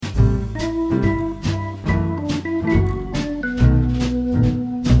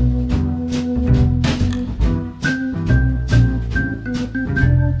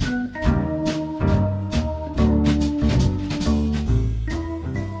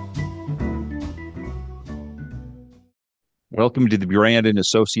Welcome to the Brandon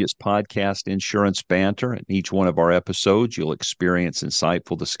Associates Podcast Insurance Banter. In each one of our episodes, you'll experience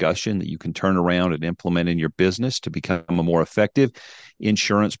insightful discussion that you can turn around and implement in your business to become a more effective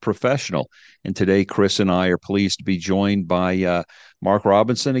insurance professional. And today, Chris and I are pleased to be joined by Mark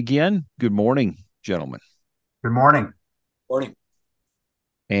Robinson again. Good morning, gentlemen. Good morning. Morning.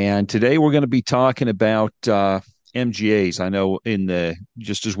 And today we're going to be talking about MGAs. I know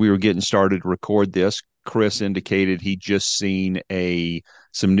just as we were getting started to record this, Chris indicated he just seen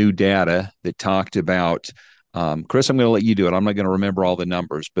some new data that talked about. Chris, I'm going to let you do it. I'm not going to remember all the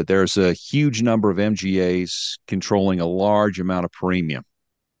numbers, but there's a huge number of MGAs controlling a large amount of premium.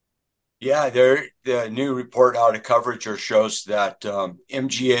 Yeah, the new report out of Coverager shows that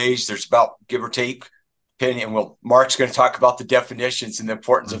MGAs, there's about, give or take, depending, well, Mark's going to talk about the definitions and the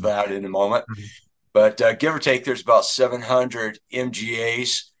importance of that in a moment. Mm-hmm. But give or take, there's about 700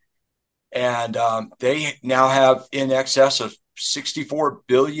 MGAs, and they now have in excess of $64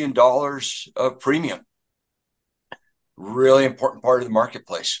 billion of premium. Really important part of the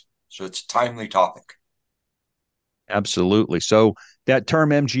marketplace. So it's a timely topic. Absolutely. So that term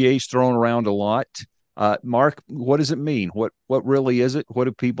MGA is thrown around a lot. Mark, what does it mean? What really is it? What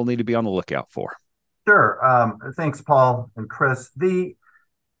do people need to be on the lookout for? Sure. Thanks, Paul and Chris.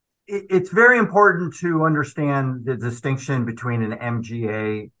 It's very important to understand the distinction between an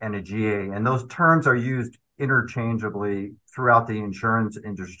MGA and a GA, and those terms are used interchangeably throughout the insurance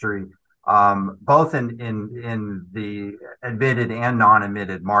industry, both in the admitted and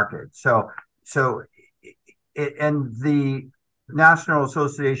non-admitted market. And the National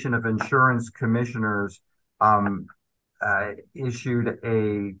Association of Insurance Commissioners issued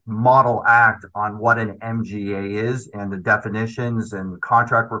a model act on what an MGA is and the definitions and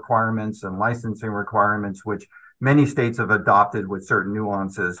contract requirements and licensing requirements, which many states have adopted with certain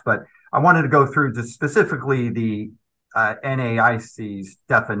nuances. But I wanted to go through specifically the NAIC's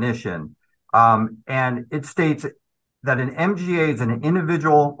definition. And it states that an MGA is an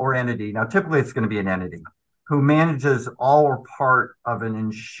individual or entity. Now, typically it's going to be an entity who manages all or part of an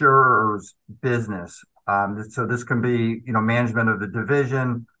insurer's business. So this can be, management of the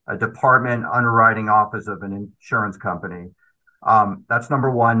division, a department, underwriting office of an insurance company. That's number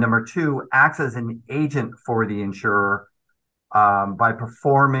one. Number two, acts as an agent for the insurer by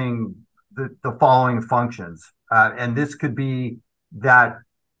performing the following functions. And this could be that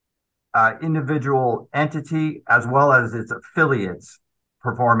individual entity as well as its affiliates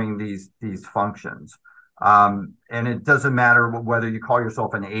performing these functions. And it doesn't matter whether you call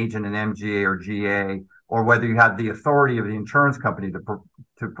yourself an agent, an MGA or GA, or whether you have the authority of the insurance company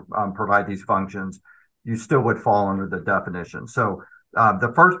to provide these functions, you still would fall under the definition. So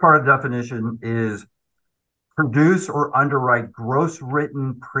the first part of the definition is produce or underwrite gross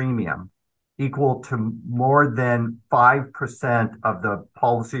written premium equal to more than 5% of the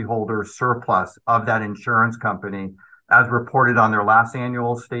policyholder surplus of that insurance company as reported on their last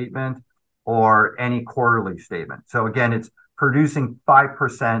annual statement or any quarterly statement. So again, it's producing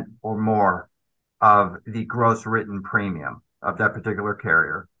 5% or more of the gross written premium of that particular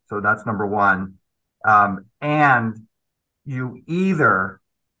carrier. So that's number one. And you either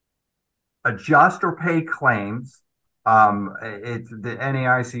adjust or pay claims. The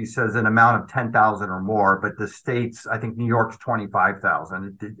NAIC says an amount of 10,000 or more, but the states, I think New York's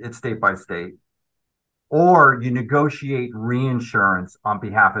 25,000. It's state by state. Or you negotiate reinsurance on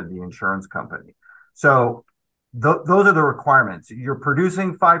behalf of the insurance company. So those are the requirements. You're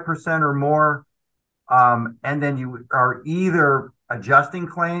producing 5% or more, and then you are either adjusting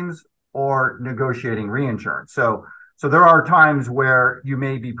claims or negotiating reinsurance. So there are times where you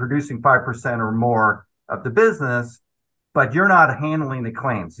may be producing 5% or more of the business, but you're not handling the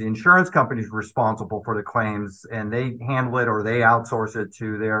claims. The insurance company is responsible for the claims, and they handle it or they outsource it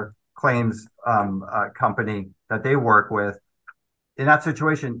to their claims company that they work with. In that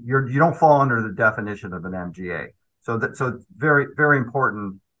situation, you don't fall under the definition of an MGA. So it's very, very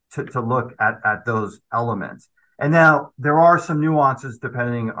important to look at those elements. And now there are some nuances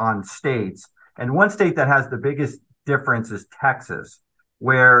depending on states. And one state that has the biggest difference is Texas,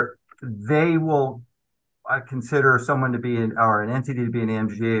 where they will consider someone to be or an entity to be an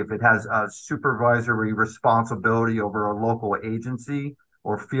MGA if it has a supervisory responsibility over a local agency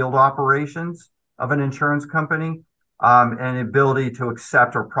or field operations of an insurance company, and ability to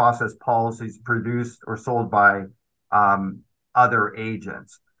accept or process policies produced or sold by other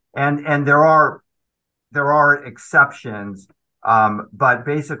agents. And there are exceptions, but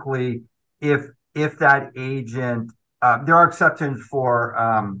basically, if that agent, there are exceptions for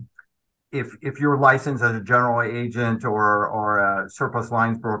if you're licensed as a general agent or a surplus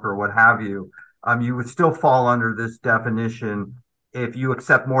lines broker or what have you, you would still fall under this definition if you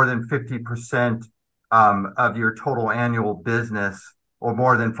accept more than 50% of your total annual business or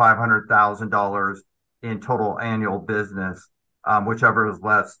more than $500,000 in total annual business, whichever is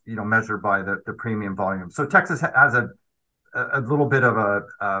less, measured by the premium volume. So Texas has a little bit of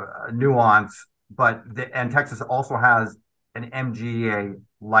a nuance, and Texas also has an MGA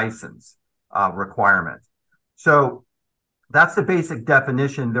license requirement. So that's the basic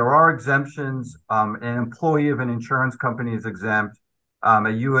definition. There are exemptions. An employee of an insurance company is exempt. A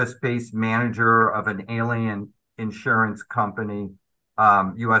U.S.-based manager of an alien insurance company,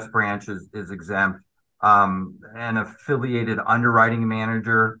 U.S. branch is exempt. An affiliated underwriting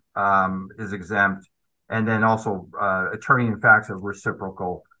manager is exempt. And then also attorney in facts of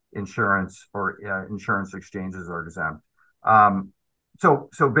reciprocal insurance or insurance exchanges are exempt.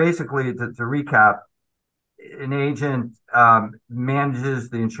 So basically, to recap, an agent manages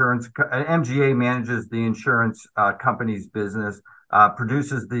the insurance, an MGA manages the insurance company's business,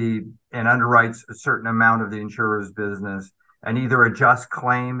 produces and underwrites a certain amount of the insurer's business, and either adjusts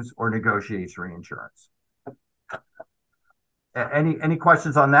claims or negotiates reinsurance. Any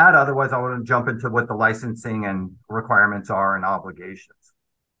questions on that? Otherwise, I want to jump into what the licensing and requirements are and obligations.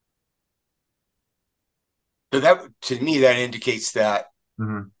 So that, to me, that indicates that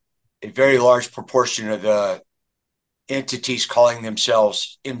Mm-hmm. a very large proportion of the entities calling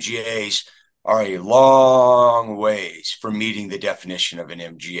themselves MGAs are a long ways from meeting the definition of an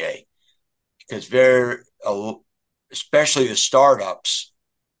MGA, because especially the startups,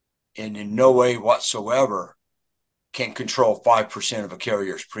 in no way whatsoever can control 5% of a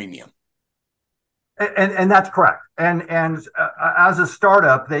carrier's premium. And that's correct. And as a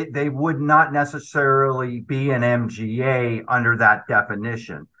startup, they would not necessarily be an MGA under that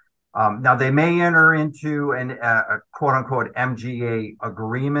definition. Now they may enter into a quote unquote MGA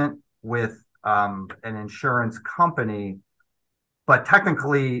agreement with an insurance company, but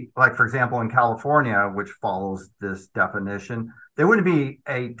technically, like for example in California, which follows this definition, they wouldn't be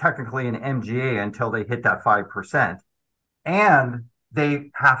technically an MGA until they hit that 5%, and they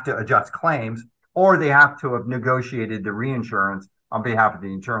have to adjust claims, or they have to have negotiated the reinsurance on behalf of the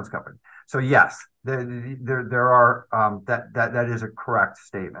insurance company. So yes, there are that is a correct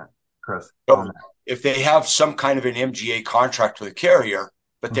statement, Chris. So if they have some kind of an MGA contract with a carrier,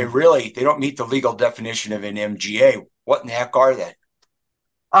 but they don't meet the legal definition of an MGA, what in the heck are they?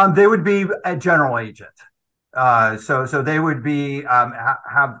 They would be a general agent. So they would be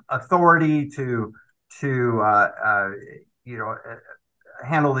have authority to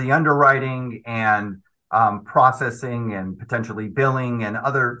handle the underwriting and processing and potentially billing and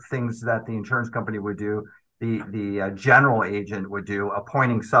other things that the insurance company would do. The general agent would do,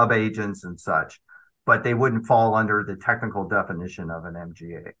 appointing sub-agents and such, but they wouldn't fall under the technical definition of an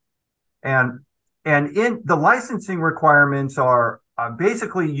MGA. And in the licensing requirements are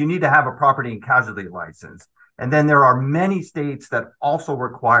basically you need to have a property and casualty license. And then there are many states that also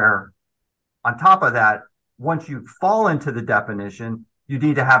require, on top of that, once you fall into the definition, you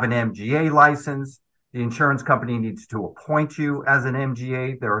need to have an MGA license. The insurance company needs to appoint you as an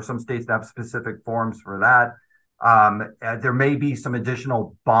MGA. There are some states that have specific forms for that. There may be some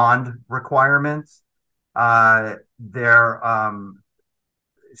additional bond requirements. So there's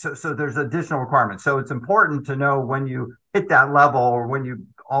additional requirements. So it's important to know when you hit that level or when you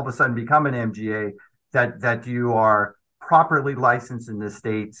all of a sudden become an MGA that you are properly licensed in the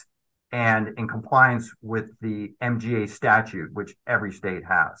states and in compliance with the MGA statute, which every state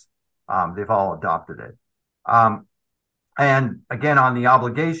has. They've all adopted it. And again, on the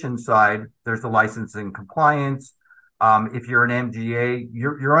obligation side, there's the licensing compliance. If you're an MGA,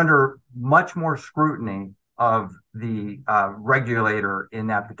 you're under much more scrutiny of the regulator in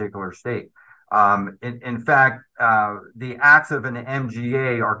that particular state. In fact, the acts of an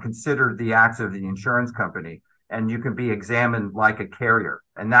MGA are considered the acts of the insurance company, and you can be examined like a carrier.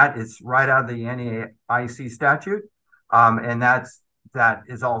 And that is right out of the NAIC statute. And that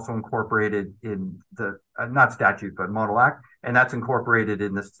is also incorporated in the, not statute, but Model Act, and that's incorporated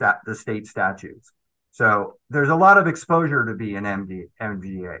in the state statutes. So there's a lot of exposure to be an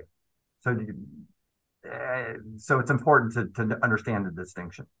MGA. So it's important to understand the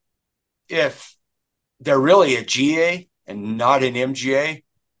distinction. If they're really a GA and not an MGA,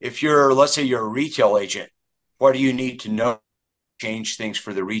 let's say you're a retail agent, what do you need to know to change things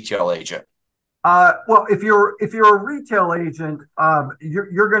for the retail agent? Well, if you're a retail agent,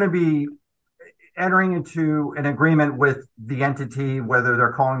 you're going to be entering into an agreement with the entity, whether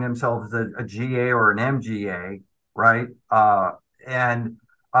they're calling themselves a GA or an MGA, right? But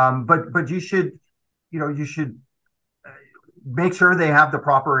you should make sure they have the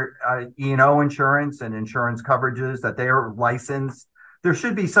proper E&O insurance and insurance coverages, that they are licensed. There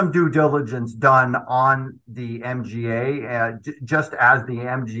should be some due diligence done on the MGA, just as the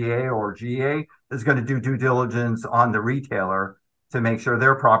MGA or GA is going to do due diligence on the retailer to make sure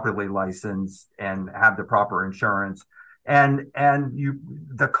they're properly licensed and have the proper insurance. And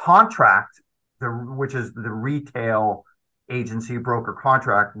the contract, which is the retail agency broker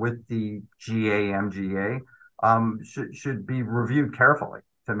contract with the GA MGA, should be reviewed carefully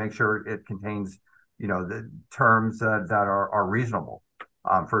to make sure it contains, the terms that are reasonable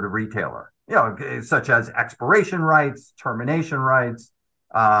for the retailer, such as expiration rights, termination rights,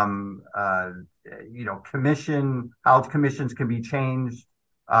 how commissions can be changed,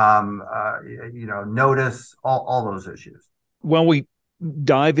 notice, all those issues. When we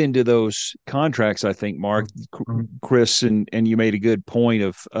dive into those contracts, I think, Mark, Chris, and you made a good point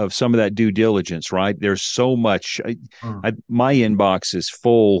of some of that due diligence, right? There's so much. My inbox is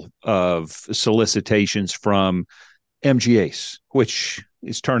full of solicitations from MGAs, which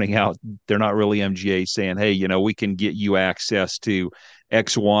is turning out they're not really MGAs, saying, hey, we can get you access to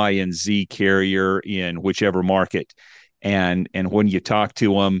X, Y, and Z carrier in whichever market. And when you talk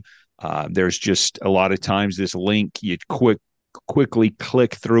to them, there's just a lot of times this link, you quickly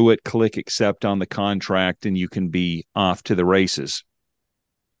click through it, click accept on the contract, and you can be off to the races.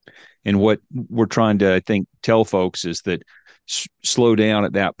 And what we're trying to, I think, tell folks is that slow down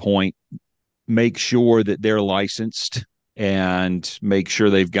at that point, make sure that they're licensed and make sure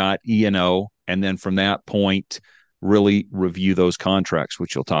they've got E&O. And then from that point, really review those contracts,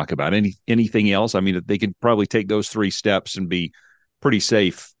 which you'll talk about. Anything else? I mean, they could probably take those 3 steps and be pretty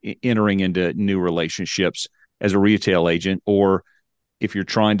safe entering into new relationships as a retail agent. Or if you're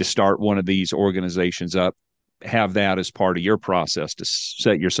trying to start one of these organizations up, have that as part of your process to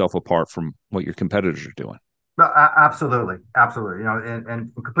set yourself apart from what your competitors are doing. No, absolutely.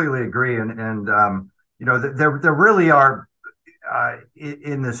 And completely agree. And there really are,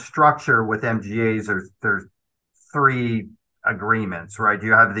 in the structure with MGAs, there's 3 agreements, right?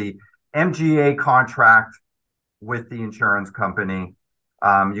 You have the MGA contract with the insurance company.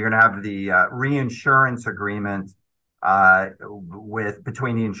 You're going to have the reinsurance agreement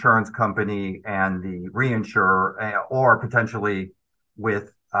between the insurance company and the reinsurer, or potentially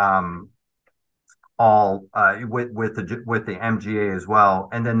with the MGA as well,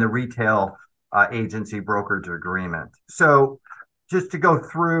 and then the retail agency brokerage agreement. So, just to go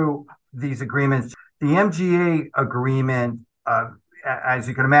through these agreements, the MGA agreement, as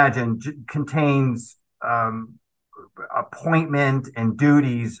you can imagine, contains appointment and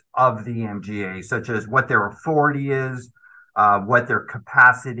duties of the MGA, such as what their authority is, what their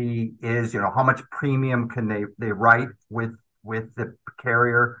capacity is, how much premium can they write with the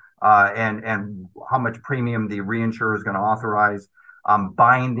carrier, and how much premium the reinsurer is going to authorize,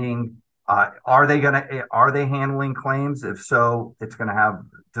 binding. Are they handling claims? If so, it's going to have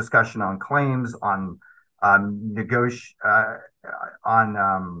discussion on claims, on the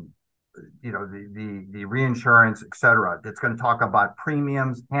reinsurance, et cetera. It's going to talk about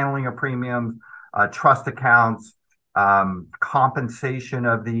premiums, handling of premiums, trust accounts, compensation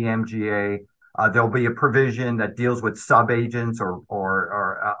of the MGA. There'll be a provision that deals with sub-agents or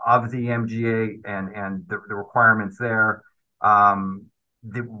of the MGA and the requirements there.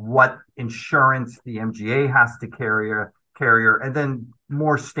 What insurance the MGA has to carrier, and then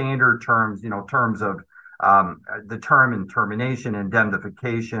more standard terms, terms of the term and termination,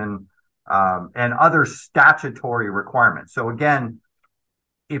 indemnification, and other statutory requirements. So again,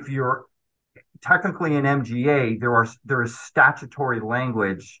 if you're technically an MGA, there is statutory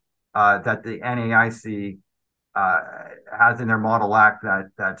language that the NAIC has in their Model Act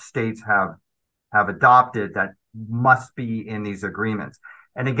that states have adopted that must be in these agreements.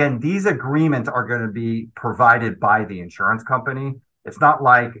 And again, these agreements are going to be provided by the insurance company. It's not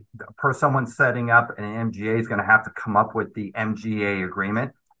like someone setting up an MGA is going to have to come up with the MGA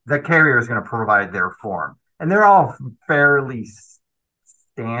agreement. The carrier is going to provide their form. And they're all fairly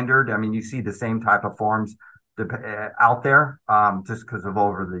standard. I mean, you see the same type of forms out there just because of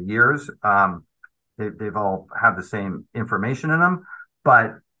over the years. They've all have the same information in them.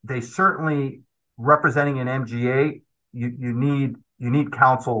 But they certainly, representing an MGA, you need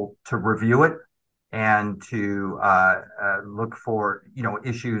counsel to review it and to look for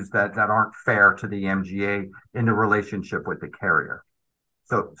issues that aren't fair to the MGA in the relationship with the carrier.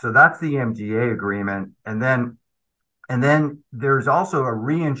 So that's the MGA agreement, and then there's also a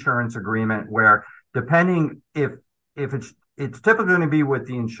reinsurance agreement where, depending if it's typically going to be with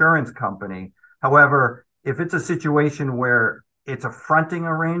the insurance company. However, if it's a situation where it's a fronting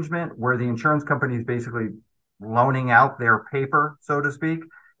arrangement where the insurance company is basically loaning out their paper, so to speak,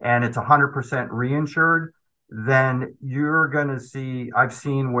 and it's 100% reinsured, then you're going to see, I've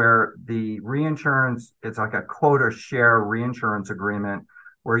seen where the reinsurance, it's like a quota share reinsurance agreement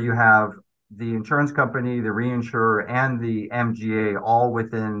where you have the insurance company, the reinsurer, and the MGA all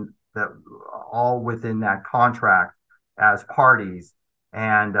within that contract as parties.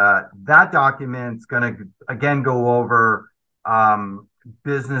 And that document's going to again go over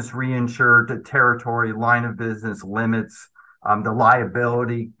business reinsured to territory, line of business limits, the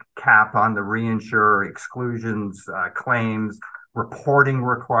liability cap on the reinsurer, exclusions, claims, reporting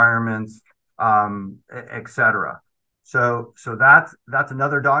requirements, et cetera. So that's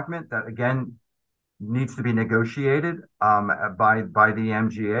another document that again needs to be negotiated by the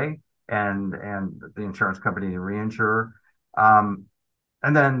MGA and the insurance company and reinsurer.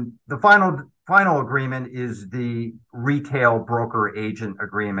 And then the final agreement is the retail broker agent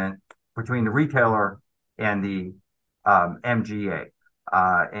agreement between the retailer and the MGA.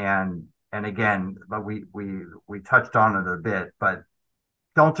 And again, but we touched on it a bit, but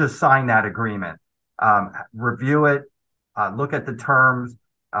don't just sign that agreement. Review it, look at the terms,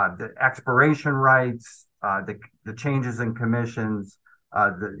 the expiration rights, the changes in commissions,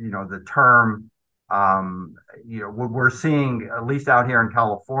 the term. We're seeing, at least out here in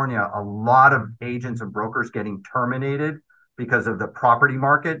California, a lot of agents and brokers getting terminated because of the property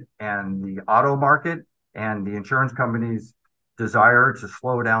market and the auto market and the insurance companies' desire to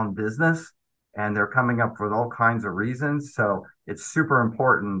slow down business. And they're coming up with all kinds of reasons. So it's super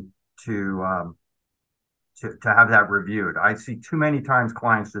important to have that reviewed. I see too many times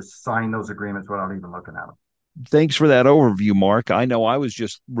clients just sign those agreements without even looking at them. Thanks for that overview, Mark. I know I was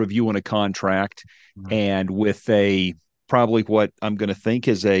just reviewing a contract and with probably what I'm going to think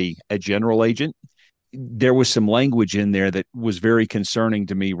is a general agent, there was some language in there that was very concerning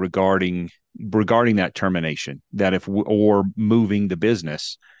to me regarding that termination, that or moving the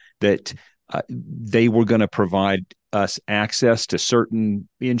business, that they were going to provide us access to certain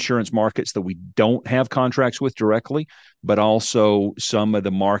insurance markets that we don't have contracts with directly, but also some of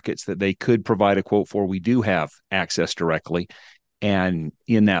the markets that they could provide a quote for, we do have access directly. And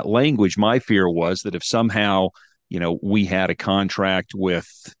in that language, my fear was that if somehow, we had a contract with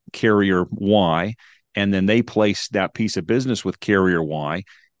carrier Y, and then they placed that piece of business with carrier Y,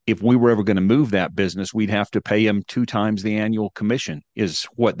 if we were ever going to move that business, we'd have to pay them 2 times the annual commission, is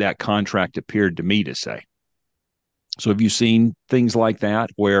what that contract appeared to me to say. So have you seen things like that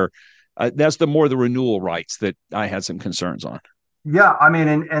where that's the renewal rights that I had some concerns on? Yeah, I mean,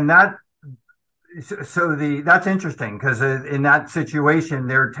 and that, that's interesting because in that situation,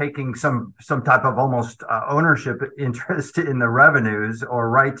 they're taking some type of almost ownership interest in the revenues or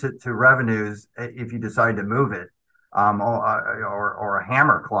right to revenues if you decide to move it, or a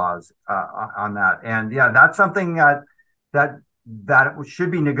hammer clause on that. And yeah, that's something that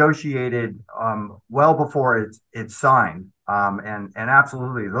should be negotiated well before it's signed. And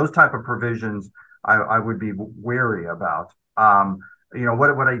absolutely, those type of provisions I would be wary about.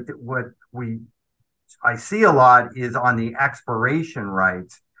 What I see a lot is on the expiration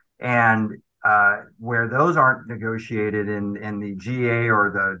rights, and where those aren't negotiated, in the GA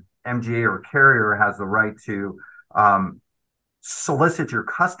or the MGA or carrier has the right to solicit your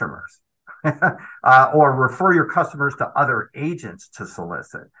customers or refer your customers to other agents to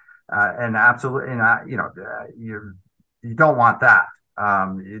solicit. And absolutely, you don't want that.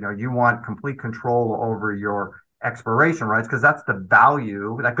 You want complete control over your expiration rights because that's the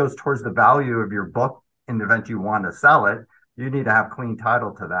value that goes towards the value of your book in the event you want to sell it. You need to have clean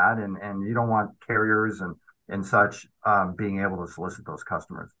title to that, and you don't want carriers and such being able to solicit those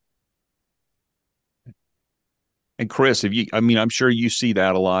customers. And Chris, I'm sure you see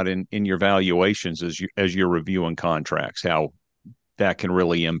that a lot in your valuations as you're reviewing contracts, how that can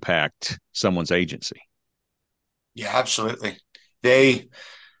really impact someone's agency. Yeah, absolutely.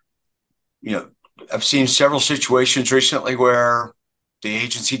 I've seen several situations recently where the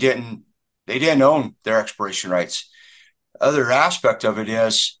agency didn't own their expiration rights. Other aspect of it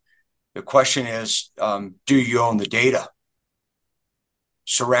is the question is, do you own the data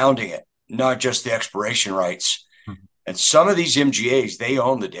surrounding it, not just the expiration rights? Mm-hmm. And some of these MGAs, they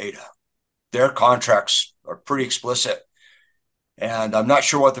own the data. Their contracts are pretty explicit. And I'm not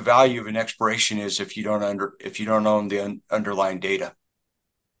sure what the value of an expiration is if you don't own the underlying data.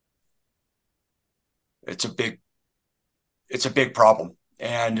 It's a big problem.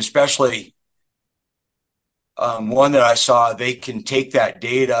 And especially one that I saw, they can take that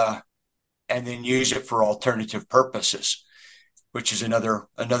data and then use it for alternative purposes, which is another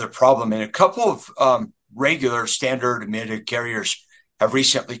problem. And a couple of regular standard admitted carriers have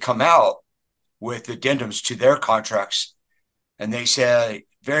recently come out with addendums to their contracts. And they say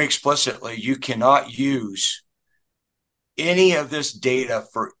very explicitly, you cannot use any of this data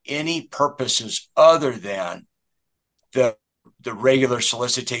for any purposes other than the regular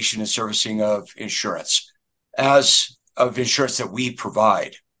solicitation and servicing of insurance, as of insurance that we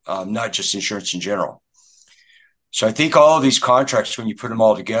provide, not just insurance in general. So I think all of these contracts, when you put them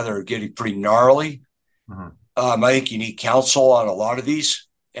all together, are getting pretty gnarly. Mm-hmm. I think you need counsel on a lot of these,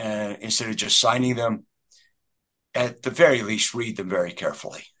 and instead of just signing them, at the very least, read them very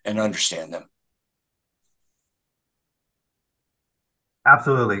carefully and understand them.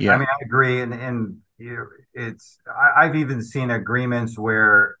 Absolutely. Yeah. I mean, I agree. And I've even seen agreements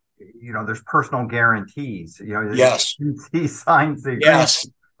where, there's personal guarantees, yes, he signs the agreement, yes,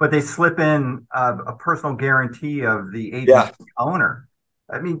 but they slip in a personal guarantee of the agency owner.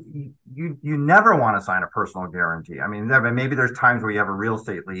 I mean, you never want to sign a personal guarantee. I mean, maybe there's times where you have a real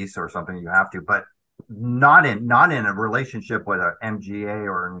estate lease or something you have to, but not in a relationship with an MGA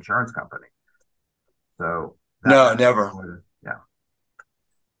or an insurance company. So no, never. Yeah.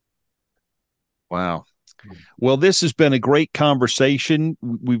 Wow. Well, this has been a great conversation.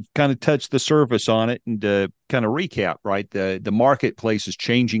 We've kind of touched the surface on it, and to kind of recap, right? The marketplace is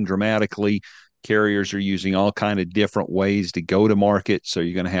changing dramatically. Carriers are using all kind of different ways to go to market. So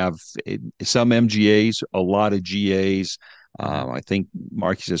you're going to have some MGAs, a lot of GAs. I think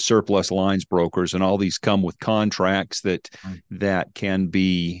Mark says surplus lines brokers, and all these come with contracts that can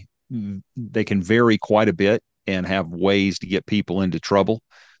be, they can vary quite a bit and have ways to get people into trouble.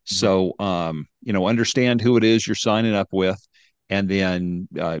 So, understand who it is you're signing up with, and then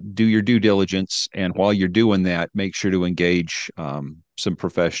do your due diligence. And while you're doing that, make sure to engage some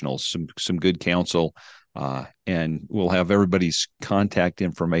professionals, some good counsel. And we'll have everybody's contact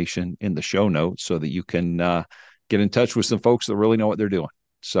information in the show notes so that you can get in touch with some folks that really know what they're doing.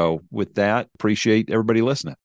 So with that, appreciate everybody listening.